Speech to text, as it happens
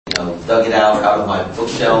dug it out of my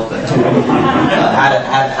bookshelf and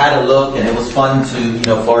had a look, and it was fun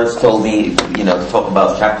to, Forrest told me, to talk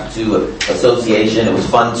about chapter 2 of association. It was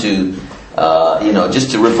fun to,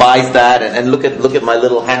 just to revise that and look at my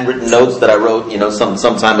little handwritten notes that I wrote,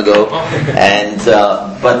 some time ago. And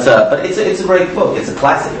but it's a great book. It's a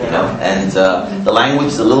classic, and the language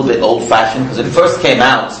is a little bit old-fashioned because it first came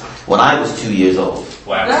out when I was 2 years old.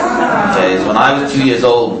 Wow. Okay, so when I was 2 years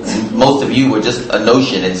old, most of you were just a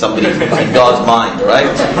notion in God's mind,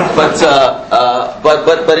 right? But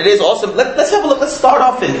it is awesome. Let's have a look. Let's start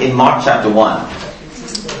off in Mark chapter 1.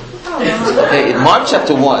 Okay, in Mark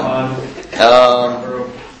chapter 1.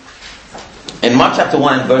 In Mark chapter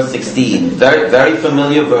 1 and verse 16, very, very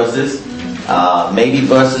familiar verses. Maybe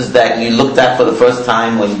verses that you looked at for the first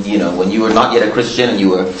time when you were not yet a Christian and you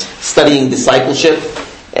were studying discipleship.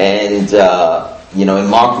 And in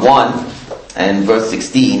Mark 1 and verse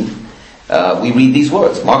 16, we read these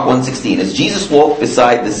words. Mark 1:16. As Jesus walked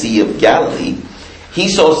beside the Sea of Galilee, he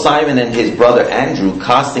saw Simon and his brother Andrew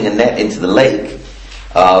casting a net into the lake,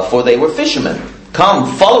 for they were fishermen. Come,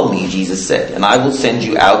 follow me, Jesus said, and I will send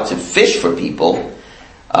you out to fish for people.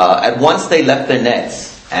 At once they left their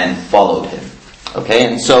nets and followed him. Okay,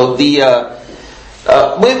 and so it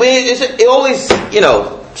always,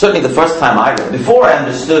 certainly the first time I read, before I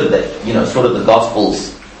understood that, sort of the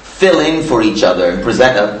Gospels fill in for each other and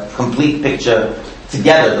present a complete picture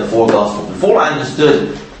together, the four Gospels. Before I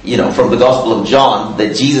understood, from the Gospel of John,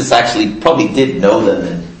 that Jesus actually probably did know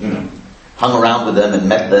them and, hung around with them and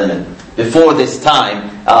met them. And before this time,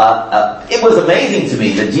 it was amazing to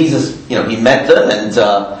me that Jesus, he met them and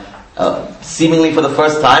seemingly for the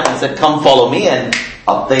first time and said, "Come, follow me." And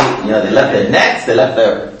up they left their nets, they left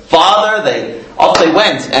their father, off they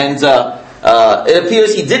went, and it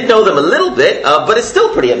appears he did know them a little bit, but it's still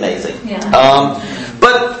pretty amazing. Yeah.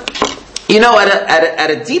 But at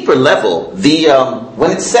a deeper level,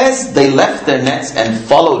 when it says they left their nets and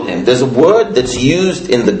followed him, there's a word that's used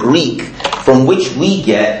in the Greek from which we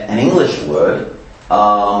get an English word,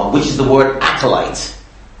 which is the word acolyte.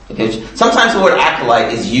 Okay, sometimes the word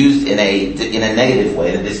acolyte is used in a negative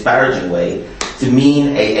way, in a disparaging way, to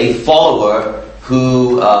mean a follower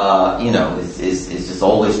who is just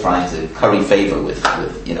always trying to curry favor with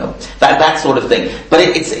that sort of thing. But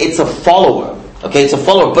it's a follower. Okay, it's a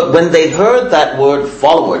follower. But when they heard that word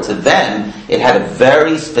follower, to them it had a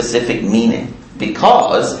very specific meaning,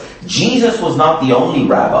 because Jesus was not the only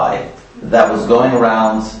rabbi that was going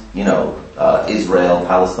around Israel,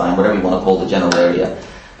 Palestine, whatever you want to call the general area.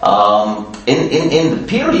 In the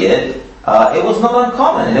period, it was not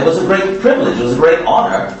uncommon, and it was a great privilege, it was a great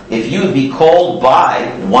honor if you would be called by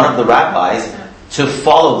one of the rabbis to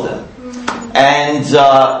follow them. And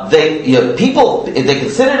they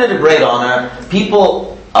considered it a great honor.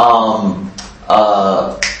 People,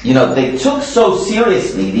 they took so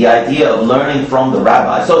seriously the idea of learning from the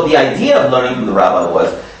rabbi. So the idea of learning from the rabbi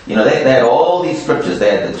was, they had all these scriptures. They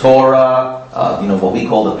had the Torah, what we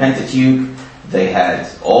call the Pentateuch. They had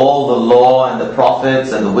all the law and the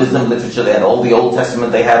prophets and the wisdom literature. They had all the Old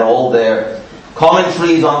Testament. They had all their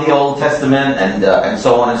commentaries on the Old Testament and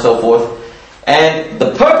so on and so forth. And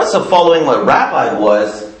the purpose of following a rabbi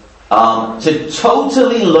was to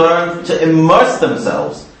totally learn, to immerse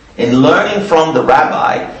themselves in learning from the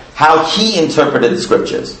rabbi how he interpreted the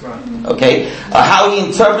scriptures. Okay? How he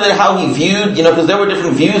interpreted, how he viewed, because there were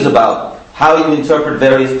different views about how you interpret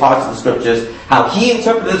various parts of the scriptures, how he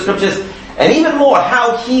interpreted the scriptures, and even more,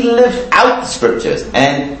 how he lived out the scriptures.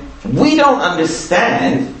 And we don't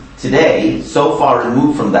understand today, so far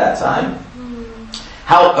removed from that time,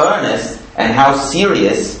 how earnest and how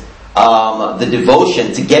serious the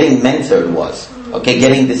devotion to getting mentored was. Okay,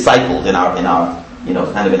 getting discipled in our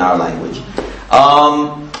kind of in our language.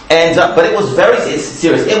 But it was very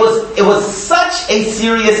serious. It was such a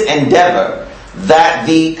serious endeavor that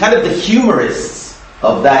the humorists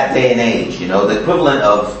of that day and age, the equivalent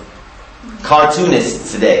of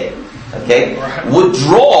cartoonists today, okay, would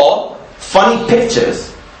draw funny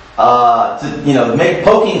pictures to make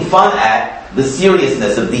poking fun at the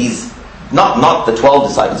seriousness of these, not the 12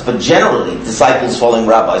 disciples, but generally disciples following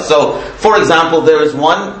rabbis. So, for example, there is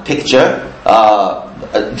one picture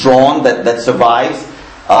drawn that survives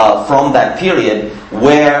from that period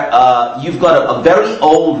where you've got a very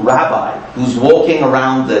old rabbi who's walking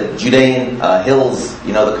around the Judean hills,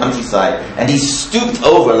 the countryside, and he's stooped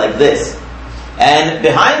over like this. And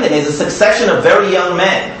behind him is a succession of very young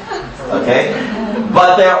men, okay?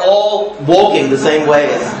 But they're all walking the same way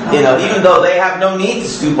as, even though they have no need to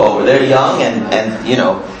stoop over. They're young and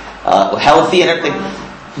healthy and everything.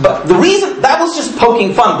 But the reason, that was just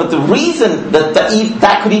poking fun, but the reason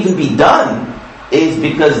that could even be done is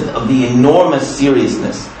because of the enormous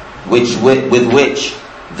seriousness with which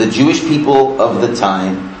the Jewish people of the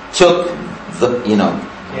time took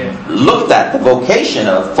looked at the vocation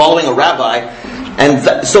of following a rabbi.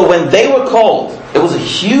 And so when they were called, it was a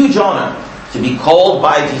huge honor to be called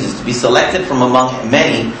by Jesus, to be selected from among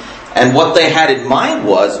many. And what they had in mind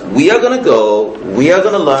was, we are going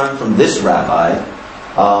to learn from this rabbi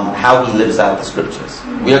how he lives out the scriptures.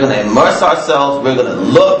 We are going to immerse ourselves, we're going to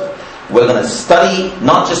look, we're going to study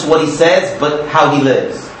not just what he says, but how he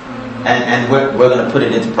lives. And we're going to put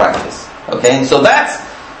it into practice. Okay? And so that's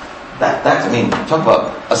talk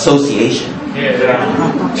about association.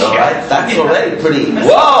 All right? That's already pretty,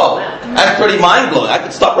 whoa! That's pretty mind-blowing. I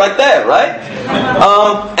could stop right there, right?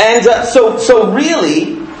 So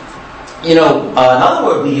really, another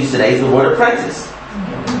word we use today is the word apprentice.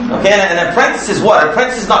 Okay, and an apprentice is what? An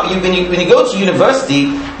apprentice is not, when you go to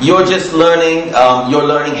university, you're just learning,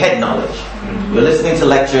 head knowledge. You're listening to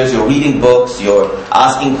lectures, you're reading books, you're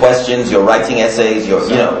asking questions, you're writing essays,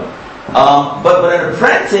 but an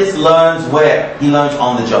apprentice learns where? He learns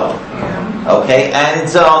on the job. Okay, and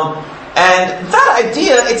that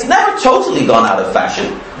idea, it's never totally gone out of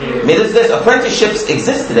fashion. I mean, there's apprenticeships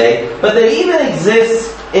exist today, but they even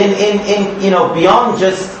exist in beyond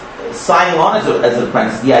just signing on as an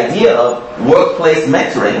apprentice. The idea of workplace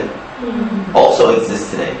mentoring also exists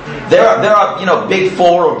today. There are big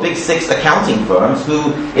 4 or big 6 accounting firms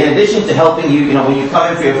who, in addition to helping you, when you come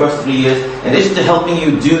in for your first 3 years, in addition to helping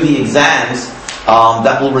you do the exams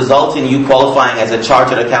that will result in you qualifying as a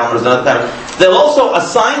chartered accountant or another kind of, they'll also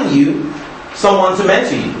assign you someone to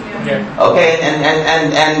mentor you. Okay,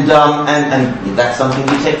 and that's something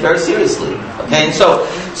we take very seriously. Okay, and so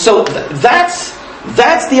that's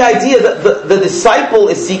the idea that the disciple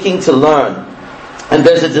is seeking to learn. And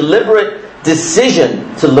there's a deliberate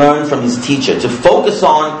decision to learn from his teacher, to focus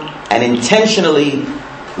on and intentionally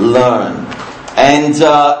learn. And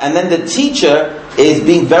then the teacher is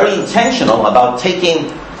being very intentional about taking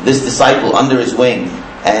this disciple under his wing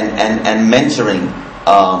and mentoring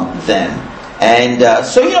them. And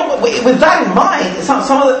so with that in mind,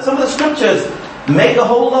 some of the scriptures make a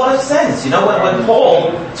whole lot of sense. When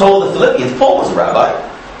Paul told the Philippians, Paul was a rabbi.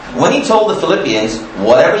 When he told the Philippians,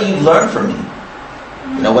 whatever you've learned from me,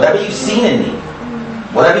 whatever you've seen in me,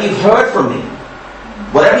 whatever you've heard from me,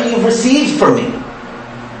 whatever you've received from me,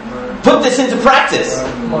 put this into practice.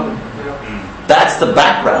 That's the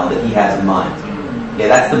background that he has in mind. Okay,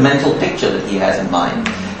 that's the mental picture that he has in mind.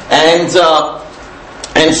 And so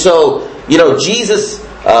Jesus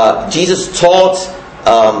taught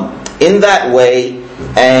in that way,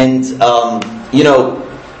 and how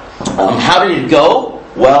did it go?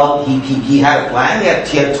 Well, he had a plan.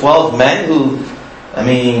 He had 12 men who,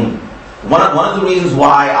 one of the reasons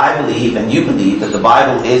why I believe and you believe that the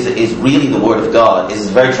Bible is really the Word of God is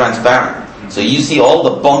it's very transparent. So you see all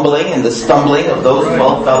the bumbling and the stumbling of those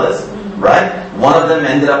 12 fellas, right? One of them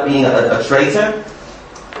ended up being a traitor,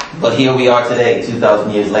 but here we are today,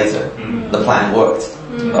 2,000 years later. The plan worked.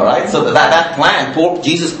 All right, so that plan,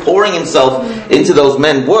 Jesus pouring himself into those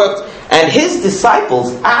men, worked, and his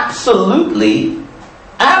disciples absolutely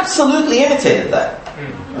imitated that.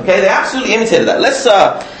 Okay, they absolutely imitated that. Let's.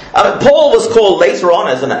 Paul was called later on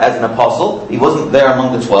as an apostle. He wasn't there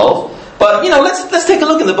among the 12. But let's take a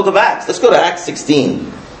look in the book of Acts. Let's go to Acts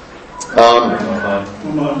 16.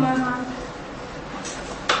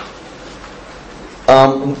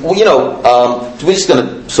 We're just going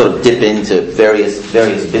to sort of dip into various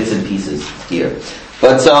bits and pieces here.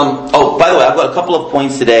 But by the way, I've got a couple of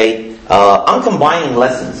points today. I'm combining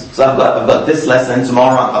lessons. So I've got this lesson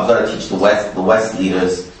tomorrow. I've got to teach the West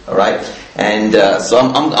leaders. All right, and so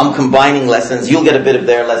I'm combining lessons. You'll get a bit of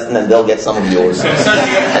their lesson, and they'll get some of yours. And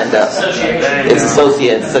it's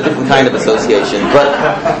associated. It's a different kind of association. But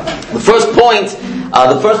the first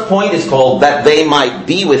point is called "That they might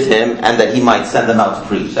be with him, and that he might send them out to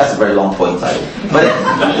preach." That's a very long point title, but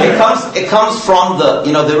it comes from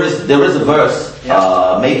there is a verse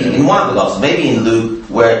maybe in one of the Gospels, maybe in Luke,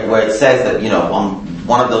 where it says that on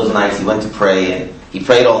one of those nights he went to pray, and he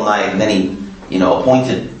prayed all night, and then he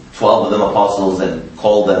appointed 12 of them apostles and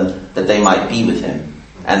called them that they might be with him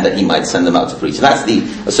and that he might send them out to preach. And that's the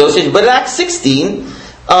association. But in Acts 16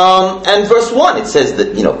 and verse 1, it says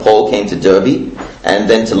that Paul came to Derbe and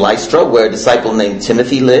then to Lystra, where a disciple named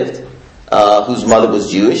Timothy lived, whose mother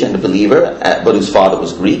was Jewish and a believer, but whose father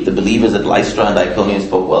was Greek. The believers at Lystra and Iconium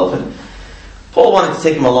spoke well of him. Paul wanted to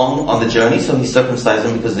take him along on the journey, so he circumcised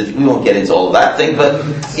him, because we won't get into all of that thing. But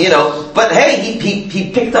hey,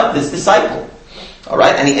 he picked up this disciple. All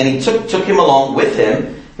right, and he took him along with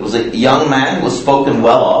him. It was a young man who was spoken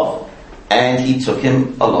well of, and he took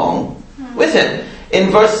him along with him. in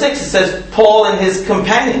verse 6 it says, Paul and his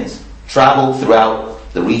companions traveled throughout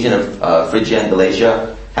the region of Phrygia and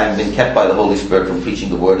Galatia, having been kept by the Holy Spirit from preaching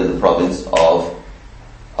the word in the province of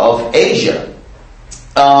Asia.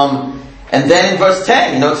 And then in verse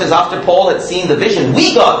 10, it says, after Paul had seen the vision,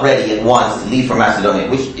 we got ready at once to leave for Macedonia,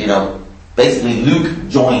 which, basically Luke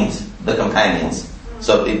joined the companions.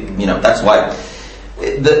 So, that's why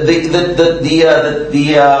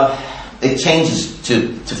it changes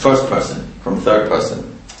to first person from third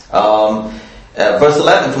person. Verse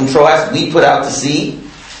 11, from Troas we put out to sea.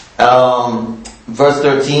 Verse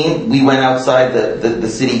 13, we went outside the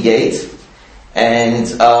city gate. And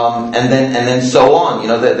then so on.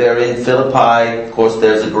 They're in Philippi. Of course,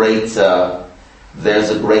 there's a great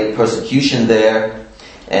persecution there.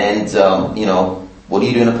 And what do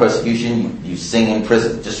you do in a persecution? You sing in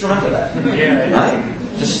prison. Just remember that. Yeah. Right?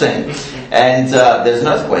 Just sing. And there's an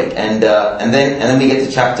earthquake. And then we get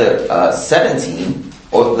to chapter 17,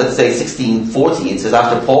 or let's say 16:40. It says,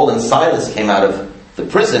 after Paul and Silas came out of the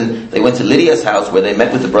prison, they went to Lydia's house, where they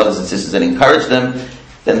met with the brothers and sisters and encouraged them.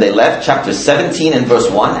 Then they left. Chapter 17 and verse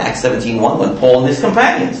 1, Acts 17:1, when Paul and his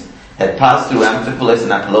companions had passed through Amphipolis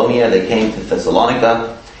and Apollonia, they came to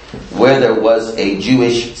Thessalonica, where there was a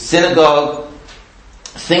Jewish synagogue.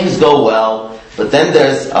 Things go well, but then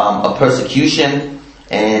there's a persecution,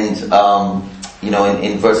 and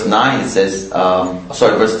in verse 9 it says,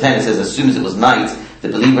 verse 10 it says, as soon as it was night, the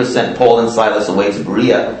believers sent Paul and Silas away to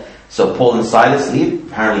Berea. So Paul and Silas leave.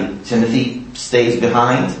 Apparently Timothy stays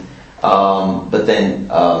behind. But then,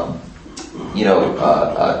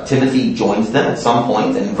 Timothy joins them at some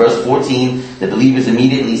point. And in verse 14, the believers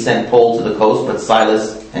immediately sent Paul to the coast, but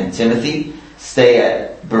Silas and Timothy stay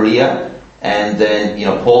at Berea. And then,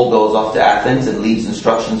 Paul goes off to Athens and leaves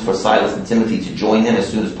instructions for Silas and Timothy to join him as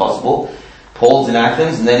soon as possible. Paul's in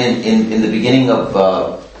Athens, and then in the beginning of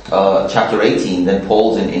chapter 18, then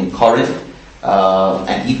Paul's in Corinth,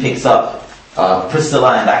 and he picks up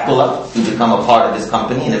Priscilla and Aquila, who become a part of his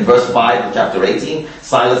company. And in verse 5 of chapter 18,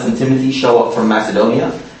 Silas and Timothy show up from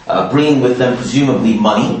Macedonia, bringing with them presumably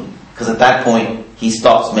money, because at that point he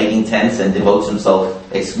stops making tents and devotes himself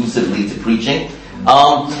exclusively to preaching.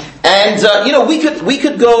 We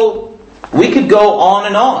could go on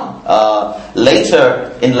and on.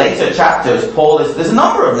 In later chapters, there's a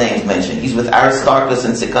number of names mentioned. He's with Aristarchus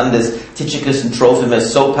and Secundus, Tychicus and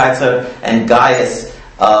Trophimus, Sopater and Gaius.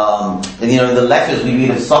 In the letters we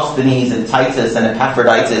read of Sosthenes and Titus and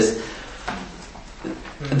Epaphroditus.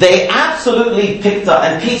 They absolutely picked up,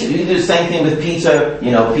 and Peter, we do the same thing with Peter.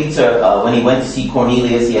 Peter, when he went to see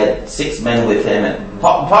Cornelius, he had 6 men with him, and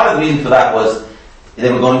part of the reason for that was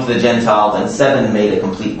they were going to the Gentiles, and 7 made a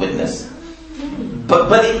complete witness.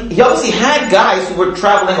 But he obviously had guys who were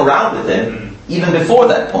traveling around with him even before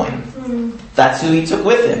that point. That's who he took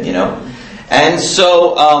with him, and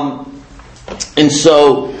so.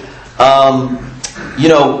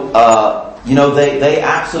 They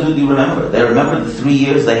absolutely remember. They remember the 3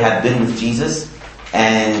 years they had been with Jesus,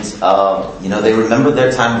 and they remember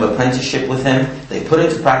their time of apprenticeship with him. They put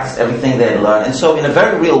into practice everything they had learned, and so in a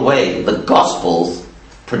very real way, the Gospels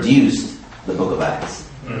produced the Book of Acts.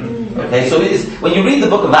 Okay, so when you read the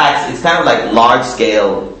Book of Acts, it's kind of like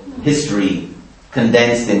large-scale history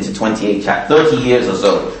condensed into 28 chapters, 30 years or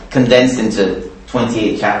so condensed into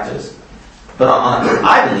 28 chapters. But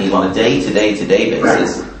I believe on a day-to-day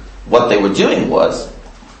basis, what they were doing was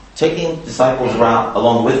taking disciples around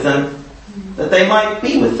along with them, that they might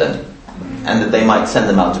be with them, and that they might send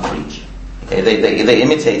them out to preach. Okay, they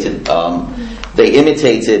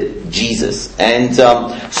imitated Jesus, and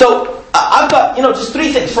so I've got just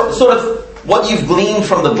 3 things, for sort of what you've gleaned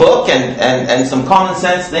from the book, and some common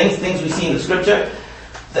sense things we see in the Scripture.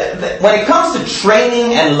 When it comes to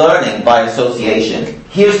training and learning by association,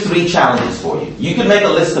 here's 3 challenges for you. You could make a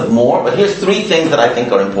list of more, but here's 3 things that I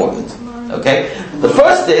think are important. Okay? The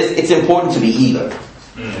first is, it's important to be eager.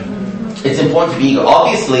 It's important to be eager.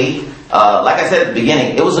 Obviously, like I said at the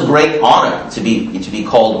beginning, it was a great honor to be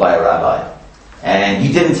called by a rabbi. And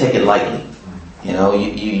you didn't take it lightly.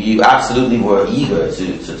 You absolutely were eager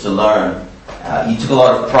to learn. You took a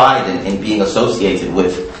lot of pride in being associated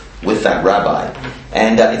with that rabbi.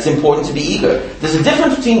 And it's important to be eager. There's a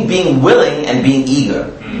difference between being willing and being eager.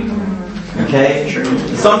 Okay?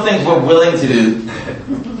 Some things we're willing to do.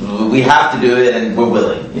 We have to do it and we're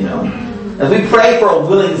willing, And we pray for a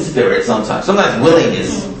willing spirit sometimes. Sometimes willing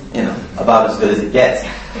is, about as good as it gets.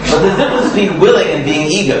 But there's a difference between willing and being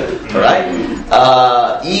eager. Alright?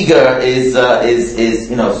 Eager is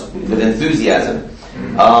with enthusiasm.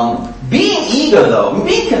 Being eager though,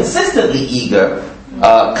 being consistently eager,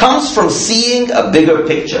 comes from seeing a bigger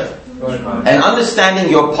picture and understanding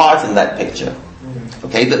your part in that picture.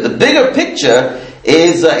 Okay, the bigger picture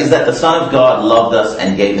is that the Son of God loved us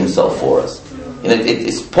and gave himself for us. You know,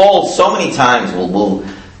 it's Paul so many times will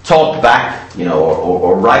talk back, you know,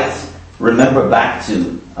 or write, remember back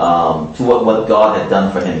to what God had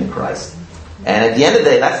done for him in Christ. And at the end of the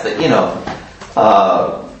day, that's the, you know,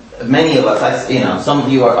 many of us, some of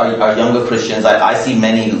you are younger Christians. I see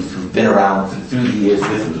many who've been around through the years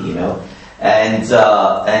with me, you know, and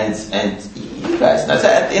you guys,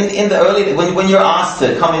 in the early days, when you're asked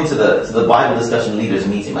to come into the Bible discussion leaders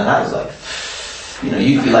meeting, man, I was like, you know,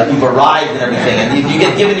 you feel like you've arrived and everything, and you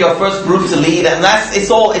get given your first group to lead, and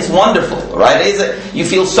it's wonderful, right? You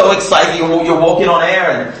feel so excited, you're walking on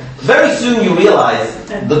air, and very soon you realize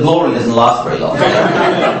the glory doesn't last very long.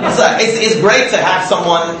 It's great to have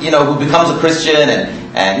someone, you know, who becomes a Christian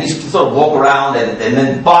and you sort of walk around and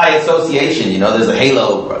then by association, you know, there's a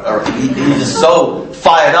halo, or you're just so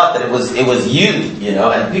fired up that it was you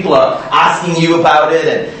know, and people are asking you about it,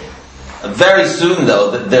 and very soon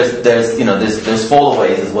though, there's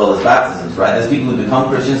fallaways as well as baptisms, right? There's people who become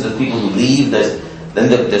Christians, there's people who leave,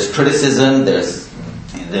 there's criticism, there's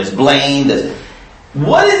blame,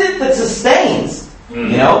 what is it that sustains?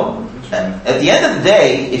 You know, at the end of the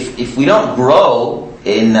day, if we don't grow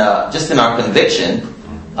in just in our conviction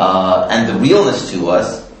and the realness to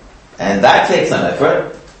us, and that takes some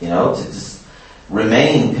effort, you know, to just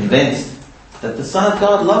remain convinced that the Son of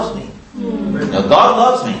God loves me. You know, God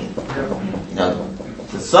loves me. You know,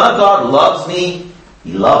 the Son of God loves me.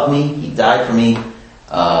 He loved me. He died for me.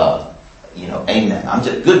 You know, amen. I'm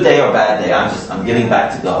just good day or bad day. I'm giving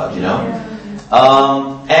back to God. You know.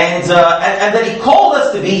 And that He called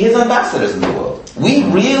us to be His ambassadors in the world. We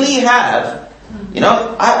really have, you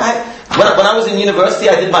know, when I was in university,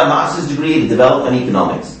 I did my master's degree in development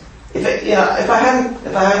economics. If I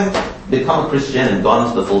hadn't become a Christian and gone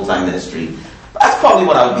into the full-time ministry, that's probably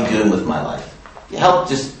what I would be doing with my life. Help,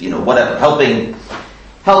 just, you know, whatever, helping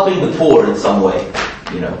the poor in some way.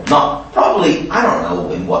 You know, not probably, I don't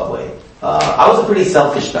know in what way. I was a pretty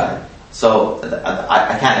selfish guy. So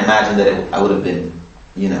I can't imagine that I would have been,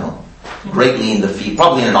 you know, greatly in the field,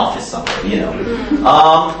 probably in an office somewhere, you know.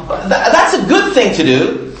 That's a good thing to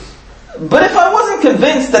do. But if I wasn't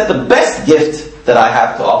convinced that the best gift that I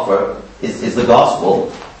have to offer is the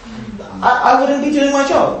gospel, I wouldn't be doing my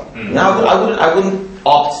job. You know, I wouldn't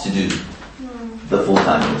opt to do the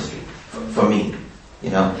full-time ministry for me, you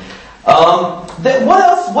know. What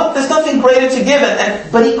else? There's nothing greater to give,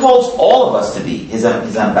 but He calls all of us to be His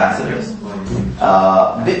ambassadors,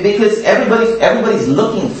 because everybody's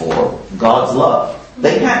looking for God's love.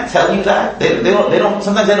 They can't tell you that. They don't.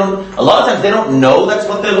 Sometimes they don't. A lot of times they don't know that's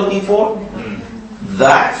what they're looking for.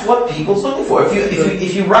 That's what people's looking for.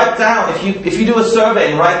 If you write down, if you do a survey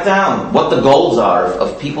and write down what the goals are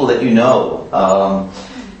of people that you know,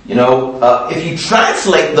 if you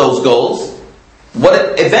translate those goals, what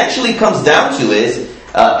it eventually comes down to is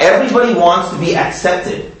everybody wants to be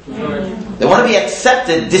accepted. They want to be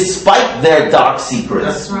accepted despite their dark secrets.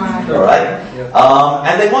 That's right. All right?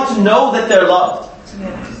 And they want to know that they're loved.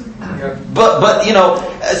 But you know,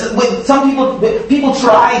 with some people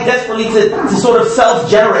try desperately to sort of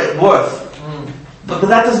self-generate worth, but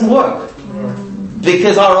that doesn't work,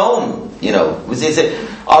 because our own, you know,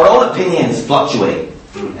 our own opinions fluctuate,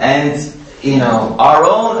 and you know, our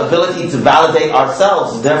own ability to validate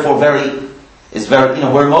ourselves is therefore very, you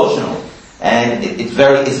know, we're emotional, and it's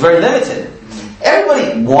very limited.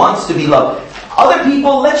 Everybody wants to be loved. Other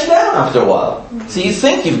people let you down after a while. So you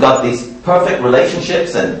think you've got these perfect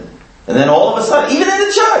relationships, and then all of a sudden, even in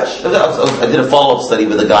the church, I did a follow-up study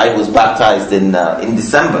with a guy who was baptized in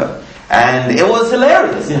December, and it was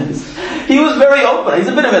hilarious. You know, he was very open. He's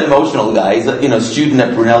a bit of an emotional guy. He's a student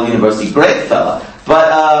at Brunel University, great fella.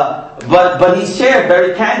 But he shared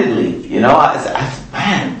very candidly. You know, I said,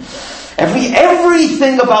 man,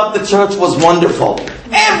 everything about the church was wonderful.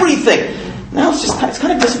 Everything. Now it's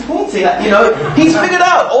kind of disappointing. You know, he's figured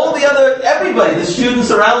out everybody, the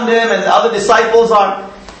students around him and the other disciples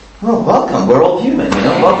are, oh, welcome. We're all human. You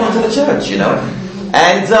know, welcome to the church. You know,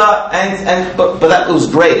 but that was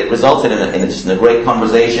great. It resulted in a great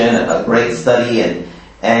conversation, a great study,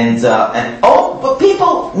 but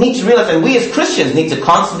people need to realize, and we as Christians need to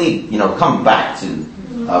constantly, you know, come back to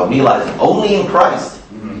realizing only in Christ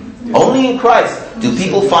do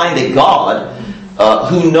people find a God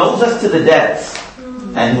who knows us to the depths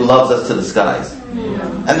and who loves us to the skies.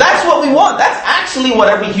 And that's what we want. That's actually what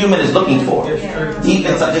every human is looking for. Deep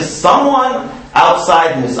inside, just someone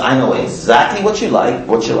outside who says, I know exactly what you like,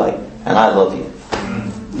 and I love you.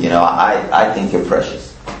 You know, I think you're precious.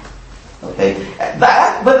 Okay,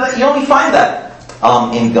 but you only find that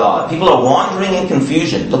in God. People are wandering in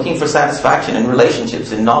confusion, looking for satisfaction in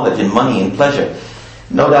relationships, in knowledge, in money, in pleasure.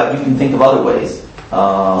 No doubt you can think of other ways.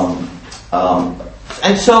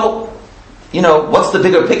 And so, what's the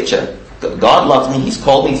bigger picture? God loves me. He's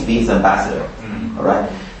called me to be His ambassador. All right.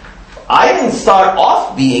 I didn't start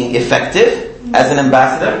off being effective as an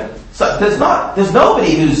ambassador. So there's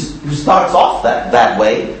nobody who starts off that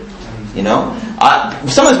way.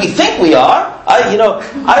 Sometimes we think we are.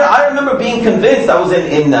 I remember being convinced. I was in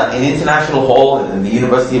International Hall in the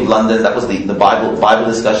University of London. That was the Bible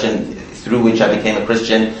discussion through which I became a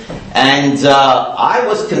Christian. And I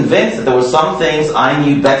was convinced that there were some things I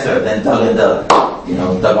knew better than Doug and Doug.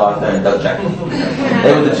 Doug Arthur and Doug Jackson.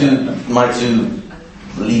 They were my two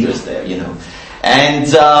leaders there, And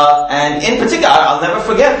in particular, I'll never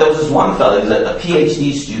forget, there was this one fellow, he was a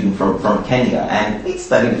PhD student from Kenya, and we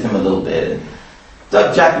studied with him a little bit. And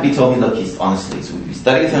Doug Jacoby told me, look, we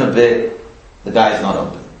studied with him a bit, the guy's not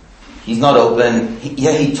open. He's not open.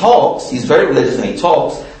 He talks, he's very religious and he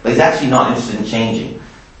talks, but he's actually not interested in changing.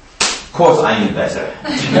 Of course, I knew better.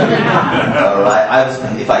 All right,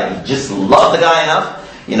 if I just love the guy enough,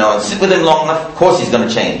 and sit with him long enough, of course he's going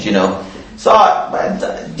to change, So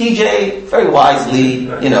DJ very wisely,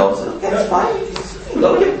 said, okay, that's fine.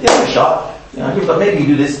 Go give him a shot. But maybe you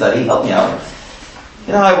do this study, help me out.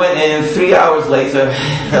 I went in 3 hours later.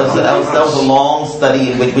 That was a long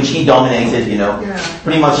study in which he dominated.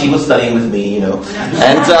 Pretty much he was studying with me. And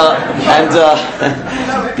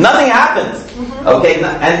nothing happened. Okay,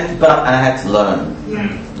 but I had to learn.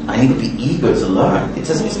 I need to be eager to learn. It's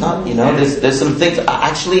not, there's some things.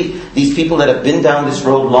 Actually, these people that have been down this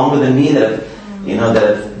road longer than me, that have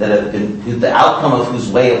been, the outcome of whose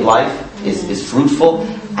way of life is fruitful.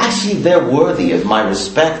 Actually, they're worthy of my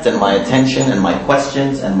respect and my attention and my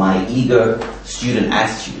questions and my eager student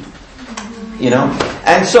attitude.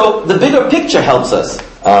 And so the bigger picture helps us.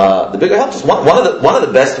 One of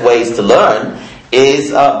the best ways to learn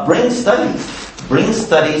is bring studies. Bring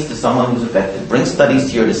studies to someone who's effective. Bring studies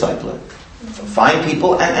to your discipler. Find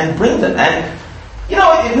people and bring them. And,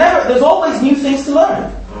 there's always new things to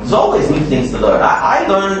learn. There's always new things to learn. I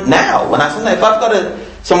learn now. If I've got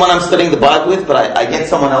someone I'm studying the Bible with, but I get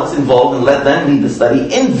someone else involved and let them lead the study,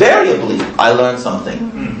 invariably I learn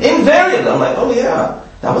something. Invariably. I'm like, oh yeah,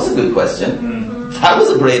 that was a good question. That was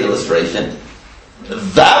a great illustration.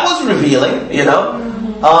 That was revealing,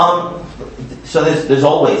 So there's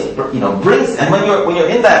always, brings, and when you're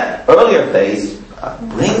in that earlier phase,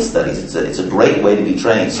 bring studies. It's a great way to be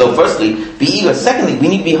trained. So firstly, be eager. Secondly, we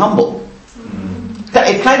need to be humble.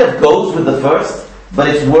 It kind of goes with the first, but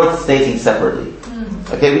it's worth stating separately.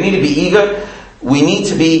 Okay, we need to be eager. We need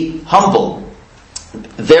to be humble.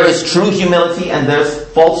 There is true humility and there's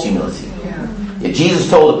false humility. Jesus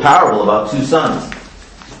told a parable about two sons.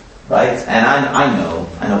 Right? And I know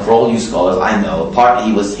for all you scholars, I know, partly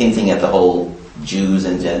he was hinting at the whole Jews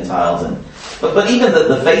and Gentiles, but even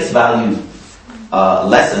the face value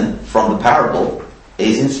lesson from the parable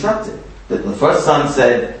is instructive. The first son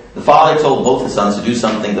said, the father told both the sons to do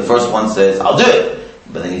something. The first one says, I'll do it,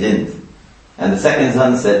 but then he didn't. And the second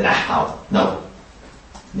son said, no.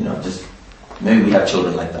 Just maybe we have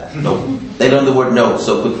children like that. No, they learn the word no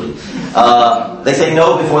so quickly. They say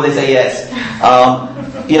no before they say yes.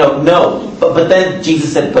 No. But then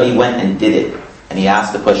Jesus said, but he went and did it. And he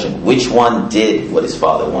asked the question, which one did what his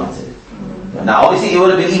father wanted? Now, obviously, it would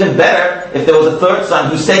have been even better if there was a third son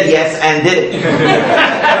who said yes and did it.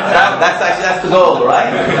 That's the goal,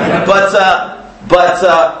 right? But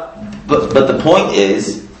the point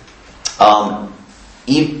is, God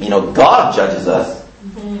judges us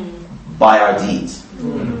by our deeds,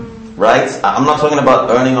 right? I'm not talking about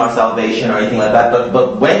earning our salvation or anything like that.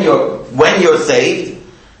 But when you're saved,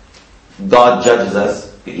 God judges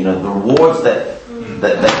us. The rewards that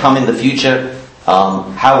come in the future.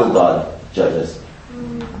 How will God judge us?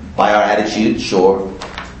 By our attitude, sure,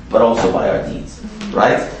 but also by our deeds,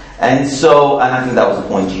 right? And I think that was the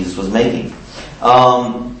point Jesus was making.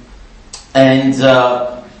 And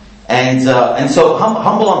so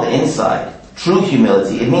humble on the inside, true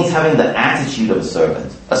humility. It means having the attitude of a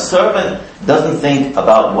servant. A servant doesn't think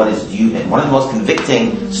about what is due him. One of the most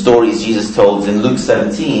convicting stories Jesus told is in Luke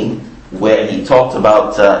 17, where he talked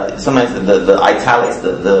about sometimes the italics,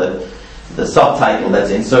 the subtitle that's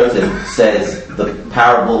inserted says the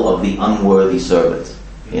parable of the unworthy servant.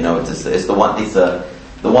 It's the one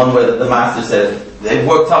where the master says they've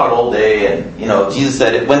worked hard all day, and Jesus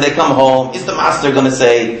said when they come home, is the master going to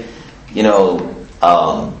say, is the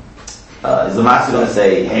master going to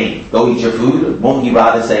say, hey, go eat your food? Or won't he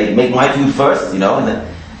rather say, make my food first? And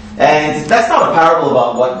that's not a parable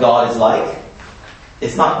about what God is like.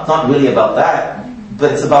 It's not really about that.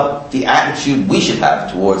 but it's about the attitude we should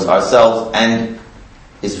have towards ourselves, and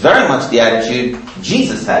it's very much the attitude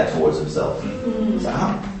Jesus had towards himself. So,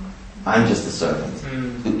 I'm just a servant.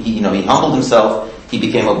 He humbled himself. He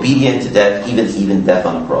became obedient to death, even death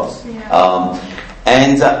on a cross.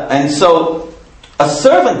 And so a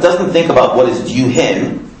servant doesn't think about what is due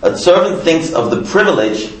him. A servant thinks of the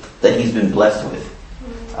privilege that he's been blessed with.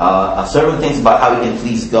 A servant thinks about how he can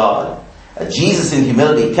please God. Jesus in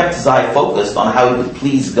humility kept his eye focused on how he could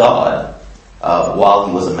please God while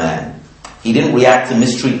he was a man. He didn't react to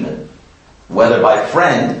mistreatment, whether by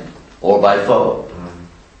friend or by foe.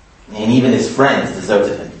 And even his friends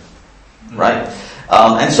deserted him. Right?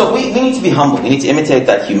 And so we need to be humble. We need to imitate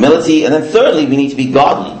that humility. And then thirdly, we need to be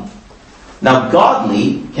godly. Now,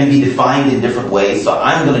 godly can be defined in different ways, so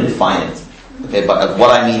I'm going to define it. Okay, but what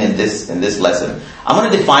I mean in this lesson, I'm going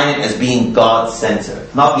to define it as being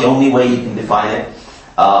God-centered. Not the only way you can define it,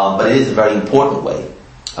 but it is a very important way.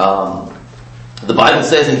 The Bible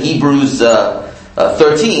says in Hebrews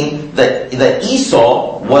 13 that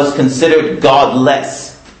Esau was considered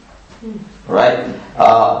godless, right?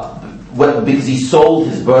 Because he sold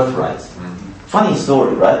his birthright. Funny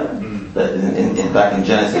story, right? Back in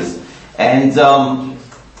Genesis. And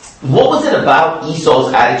what was it about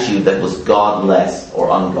Esau's attitude that was godless or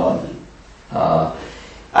ungodly?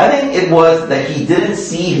 I think it was that he didn't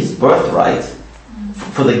see his birthright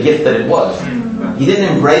for the gift that it was. He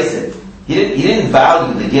didn't embrace it. He didn't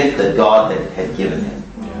value the gift that God had given him.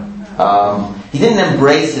 He didn't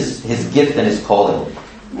embrace his gift and his calling.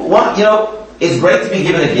 It's great to be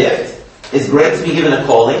given a gift. It's great to be given a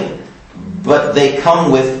calling, but they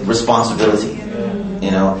come with responsibility.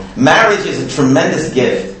 Marriage is a tremendous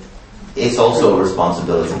gift. It's also a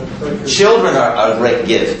responsibility. Children are a great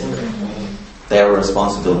gift. They're a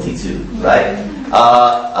responsibility too, right?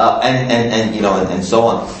 And so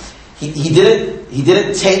on. He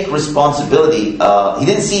didn't take responsibility. He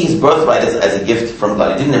didn't see his birthright as a gift from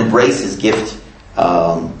God. He didn't embrace his gift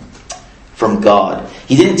from God.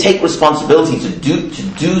 He didn't take responsibility to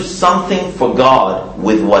do something for God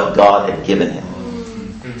with what God had given him.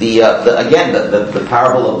 The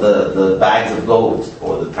parable of the bags of gold,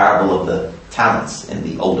 or the parable of the talents in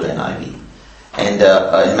the older NIV, and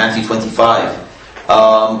in Matthew 25.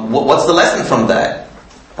 What's the lesson from that?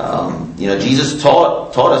 Jesus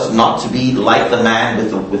taught us not to be like the man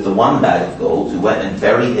with the one bag of gold who went and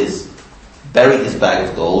buried his bag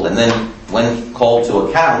of gold, and then when called to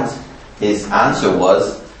account, his answer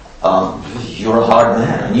was, "You're a hard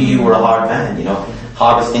man. I knew you were a hard man.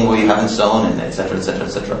 Harvesting where you haven't sown, and etc., etc.,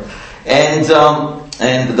 etc." And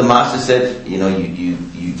the master said, "You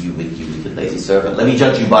wicked lazy servant. Let me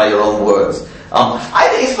judge you by your own words."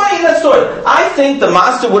 It's funny in that story. I think the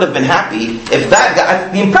master would have been happy if that guy.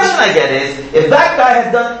 The impression I get is if that guy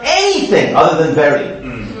had done anything other than bury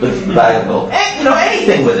the bag of gold,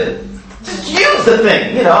 anything with it, just use the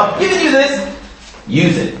thing. I'm giving you this,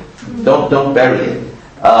 use it. Don't bury it.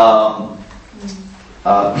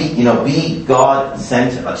 Be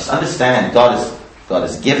God-centered. Just understand God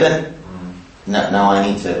is given. Now I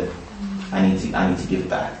need to give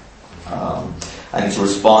back. I need to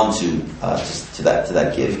respond to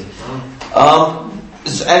that gift.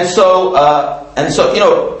 And so I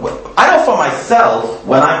know for myself,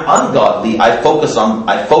 when I'm ungodly, I focus on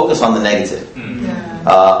the negative.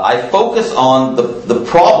 I focus on the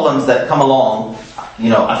problems that come along.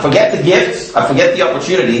 I forget the gifts, I forget the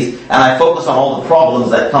opportunities, and I focus on all the problems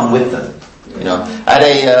that come with them. I had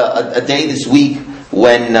a day this week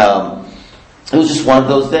when it was just one of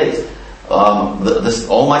those days.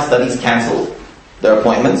 All my studies cancelled their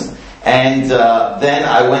appointments, and then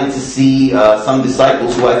I went to see some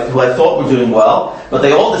disciples who I thought were doing well, but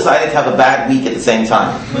they all decided to have a bad week at the same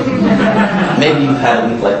time. Maybe you've had a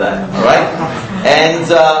week like that, all right?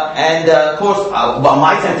 And of course,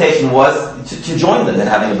 my temptation was to join them in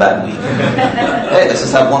having a bad week. Hey, let's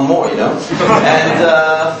just have one more, And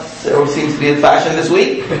there seems to be a fashion this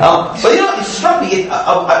week. But it struck me,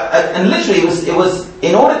 and literally, it was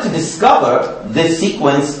in order to discover this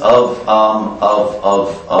sequence of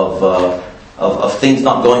things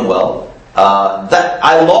not going well, that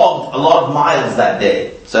I logged a lot of miles that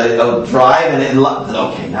day. So I would drive, and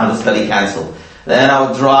okay, now the study cancelled. Then I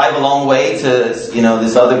would drive a long way to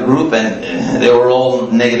this other group, and they were all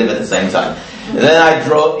negative at the same time. And then I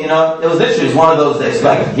drove, it was literally one of those days.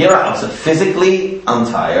 Like here I was physically, I'm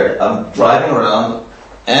tired. I'm driving around,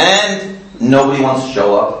 and nobody wants to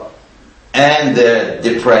show up, and they're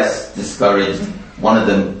depressed, discouraged. One of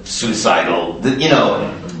them suicidal.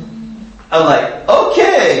 I was like,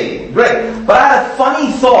 okay, great. But I had a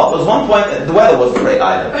funny thought. There was one point, the weather wasn't great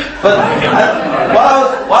either. But while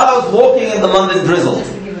I was walking in the London drizzle,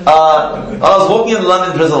 I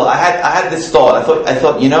had this thought. I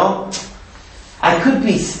thought, you know, I could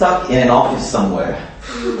be stuck in an office somewhere,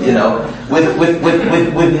 you know,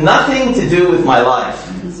 with nothing to do with my life,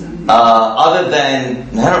 other than,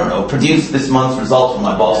 I don't know, produce this month's results for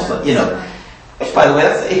my boss, you know. Which, by the way,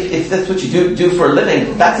 if that's what you do for a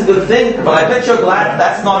living, that's a good thing. But I bet you're glad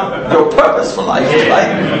that's not your purpose for life,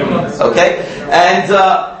 right? Okay, and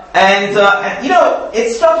you know,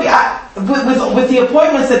 it struck me. With the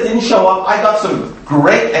appointments that didn't show up, I got some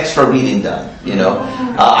great extra reading done. You know,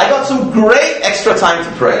 I got some great extra time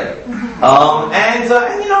to pray, and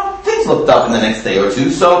you know, things looked up in the next day or two.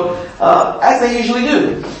 So as they usually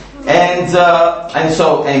do. And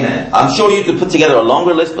so, amen. I'm sure you could put together a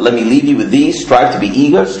longer list, but let me leave you with these. Strive to be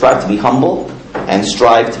eager, strive to be humble, and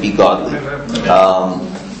strive to be godly.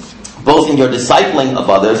 Both in your discipling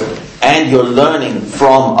of others and your learning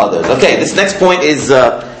from others. Okay, this next point is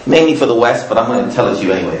mainly for the West, but I'm going to tell it to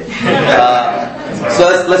you anyway.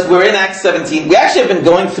 So we're in Acts 17. We actually have been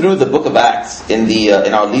going through the book of Acts in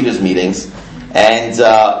our leaders' meetings, and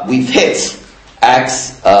we've hit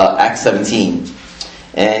Acts 17.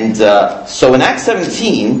 And so in Acts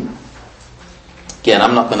 17, again,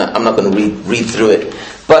 I'm not gonna read through it.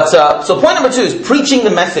 But so point number 2 is preaching the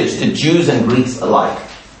message to Jews and Greeks alike.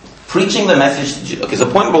 Preaching the message to Jews. Okay, so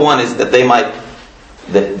point number 1 is that they might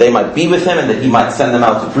be with him and that he might send them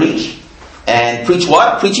out to preach. And preach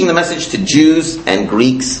what? Preaching the message to Jews and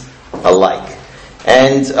Greeks alike.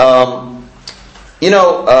 And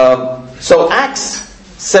so Acts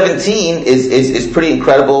 17 is pretty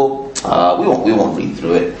incredible. We won't read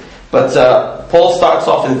through it. But Paul starts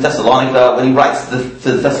off in Thessalonica. When he writes to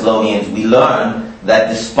the Thessalonians, we learn that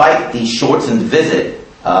despite the shortened visit,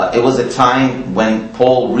 it was a time when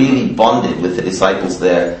Paul really bonded with the disciples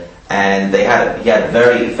there, and he had a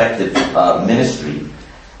very effective ministry.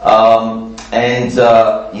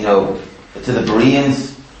 You know, to the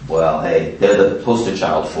Bereans, well, hey, they're the poster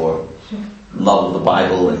child for love of the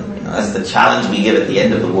Bible, and you know, that's the challenge we give at the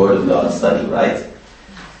end of the Word of God study, right?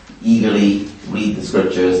 Eagerly read the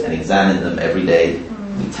scriptures and examine them every day.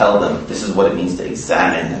 We tell them this is what it means to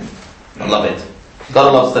examine them. I love it.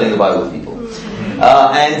 Gotta love studying the Bible with people.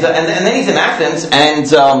 And then he's in Athens, and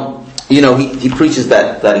you know, he preaches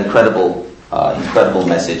that incredible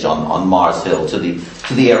message on Mars Hill to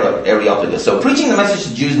the Areopagus. So preaching the message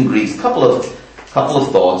to Jews and Greeks. Couple of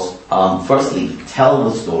thoughts. Firstly, tell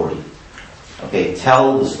the story. Okay,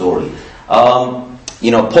 tell the story.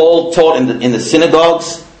 You know, Paul taught in the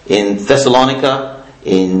synagogues in Thessalonica,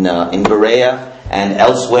 in Berea, and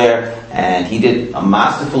elsewhere, and he did a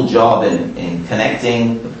masterful job in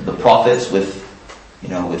connecting the prophets with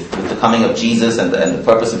the coming of Jesus and the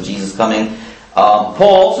purpose of Jesus coming. Paul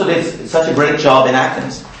also did such a great job in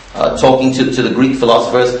Athens, talking to the Greek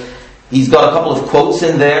philosophers. He's got a couple of quotes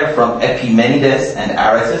in there from Epimenides and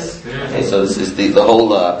Aratus. Okay, so this is the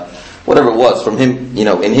whole whatever it was from him. You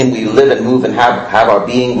know, in him we live and move and have our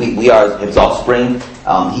being. We are his offspring.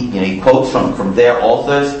 He quotes from their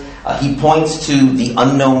authors. He points to the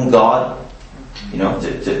unknown God. You know,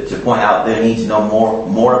 to point out their need to know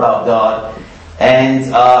more about God. And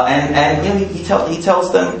you know, he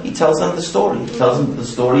tells them the story. He tells them the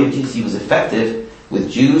story of Jesus. He was effective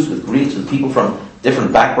with Jews, with Greeks, with people from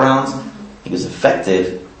different backgrounds. He was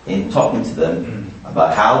effective in talking to them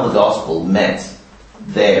about how the gospel met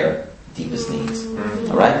their deepest needs.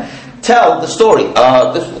 All right, tell the story.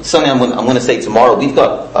 This is something I'm going to say tomorrow. We've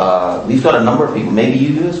got a number of people. Maybe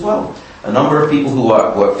you do as well. A number of people who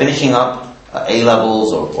are finishing up A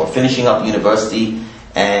levels or finishing up university,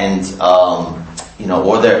 and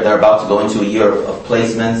or they're about to go into a year of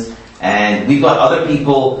placements. And we've got other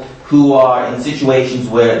people who are in situations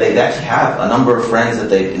where they actually have a number of friends that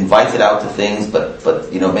they've invited out to things, but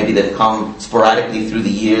maybe they've come sporadically through the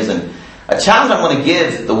years. And a challenge I'm going to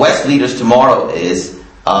give the West leaders tomorrow is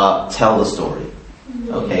tell the story.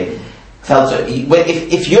 Okay,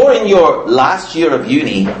 if you're in your last year of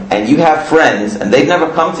uni and you have friends and they've never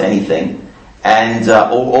come to anything, and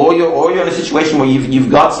or you're in a situation where you've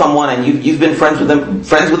got someone and you've been friends with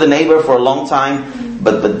a neighbor for a long time,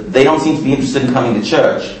 but they don't seem to be interested in coming to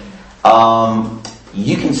church.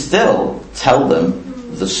 You can still tell them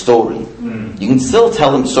the story. You can still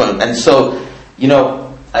tell them the story. And so,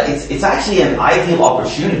 it's actually an ideal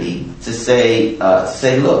opportunity to say,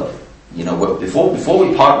 look, before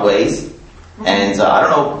we part ways, and I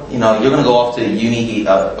don't know, you're going to go off to uni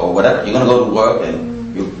or whatever. You're going to go to work, and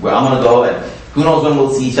where I'm going to go, and who knows when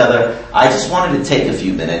we'll see each other. I just wanted to take a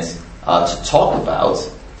few minutes to talk about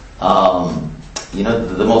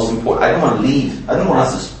the most important. I don't want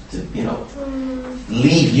us to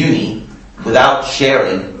leave uni without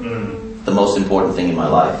sharing the most important thing in my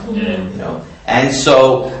life. And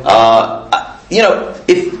so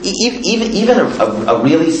if even a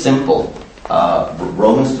really simple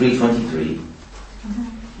Romans 3:23,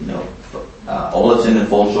 all have sinned and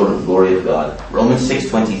fall short of the glory of God. Romans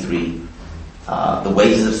 6:23, the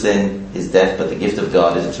wages of sin is death, but the gift of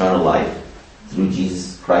God is eternal life through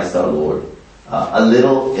Jesus Christ our Lord. A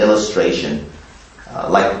little illustration,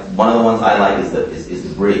 like one of the ones I like is the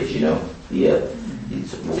bridge.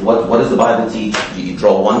 What does the Bible teach? You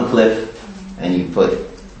draw one cliff and you put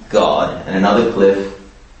God, and another cliff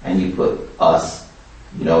and you put us.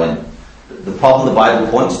 And the problem the Bible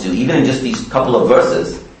points to, even in just these couple of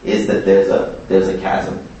verses, is that there's a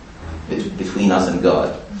chasm between us and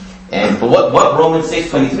God. But what Romans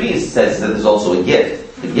 6:23 says is that there's also a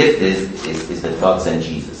gift. The gift is that God sent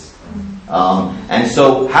Jesus. And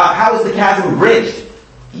so how is the chasm bridged?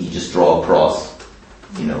 You just draw a cross.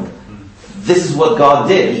 This is what God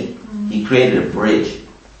did. He created a bridge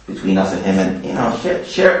between us and Him, and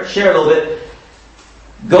share a little bit.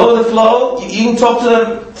 Go with the flow. You can talk to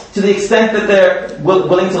them to the extent that they're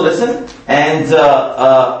willing to listen, and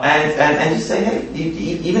just say, hey,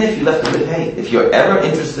 even if you left it with, hey, if you're ever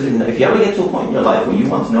interested in, if you ever get to a point in your life where you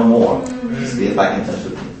want to know more, just get back in touch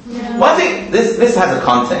with me. Yeah. One thing, this has a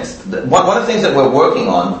context. One of the things that we're working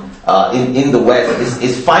on in the West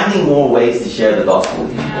is finding more ways to share the gospel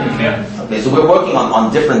with people. Yeah. Okay, so we're working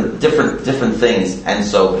on different things, and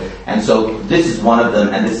so this is one of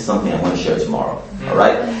them, and this is something I want to share tomorrow. All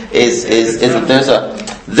right, is that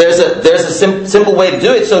there's a simple way to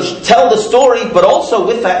do it. So tell the story, but also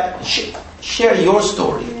with that, share your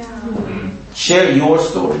story. Yeah. Share your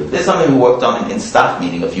story. There's something we worked on in staff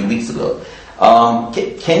meeting a few weeks ago.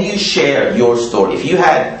 Can you share your story? If you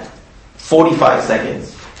had 45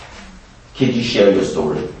 seconds, could you share your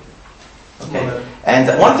story? Okay. And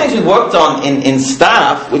one of the things we worked on in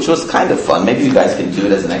staff, which was kind of fun, maybe you guys can do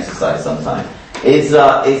it as an exercise sometime, is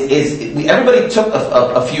everybody took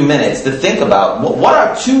a few minutes to think about what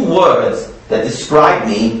are 2 words that describe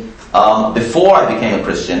me before I became a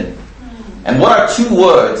Christian, and what are 2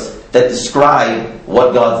 words that describe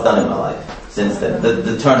what God's done in my life since then,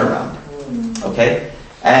 the turnaround. Okay?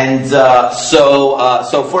 And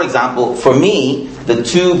so for example, for me, the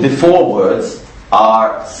 2 before words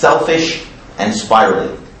are selfish and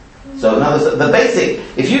spiraling. So now the basic,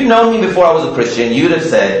 if you'd known me before I was a Christian, you'd have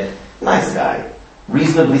said, nice guy,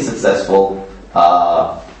 reasonably successful,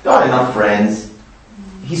 got enough friends,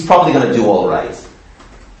 he's probably going to do all right.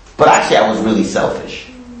 But actually I was really selfish.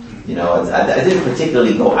 I didn't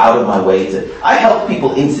particularly go out of my way to. I helped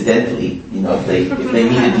people incidentally, if they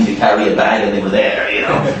needed me to carry a bag and they were there,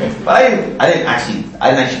 But I didn't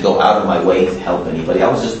actually go out of my way to help anybody. I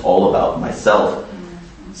was just all about myself.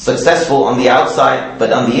 Successful on the outside,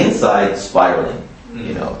 but on the inside, spiraling.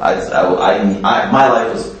 My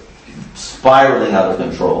life was spiraling out of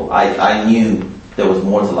control. I knew there was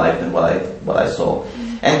more to life than what I saw.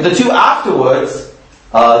 And the 2 afterwards.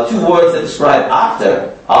 2 words that describe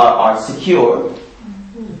after are secure,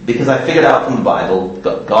 because I figured out from the Bible,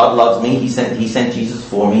 God loves me, He sent Jesus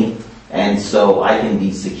for me, and so I can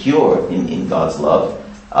be secure in God's love.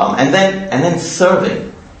 And then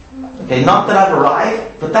serving. Okay, not that I've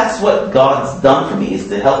arrived, but that's what God's done for me, is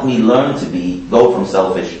to help me learn to go from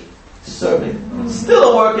selfish to serving.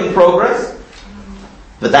 Still a work in progress,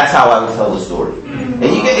 but that's how I would tell the story. And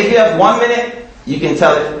if you have 1 minute, you can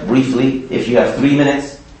tell it briefly. If you have 3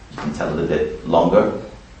 minutes, you can tell it a bit longer.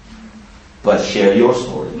 But share your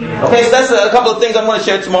story. Okay, so that's a couple of things I'm going to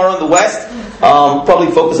share tomorrow in the West. Probably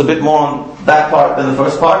focus a bit more on that part than the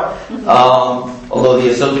first part. Although the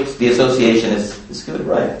association is good,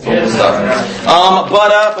 right? But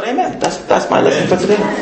amen. That's my lesson for today.